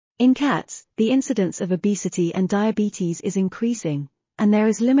In cats, the incidence of obesity and diabetes is increasing, and there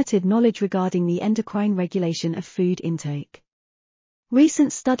is limited knowledge regarding the endocrine regulation of food intake.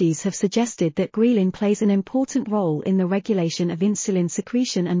 Recent studies have suggested that ghrelin plays an important role in the regulation of insulin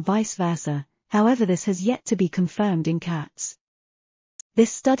secretion and vice versa, however this has yet to be confirmed in cats.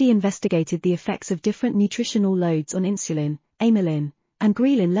 This study investigated the effects of different nutritional loads on insulin, amylin, and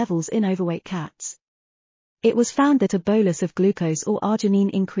ghrelin levels in overweight cats. It was found that a bolus of glucose or arginine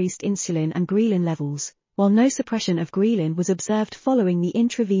increased insulin and ghrelin levels, while no suppression of ghrelin was observed following the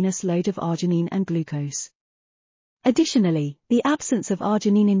intravenous load of arginine and glucose. Additionally, the absence of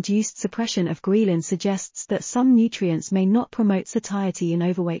arginine-induced suppression of ghrelin suggests that some nutrients may not promote satiety in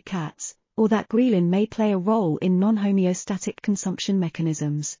overweight cats, or that ghrelin may play a role in non-homeostatic consumption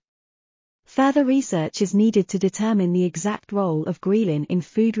mechanisms. Further research is needed to determine the exact role of ghrelin in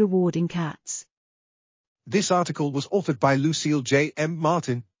food reward in cats. This article was authored by Lucile J. M.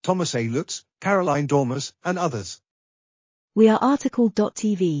 Martin, Thomas A. Lutz, Caroline Daumas, and others. We are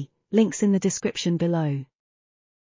RTCLTV, links in the description below.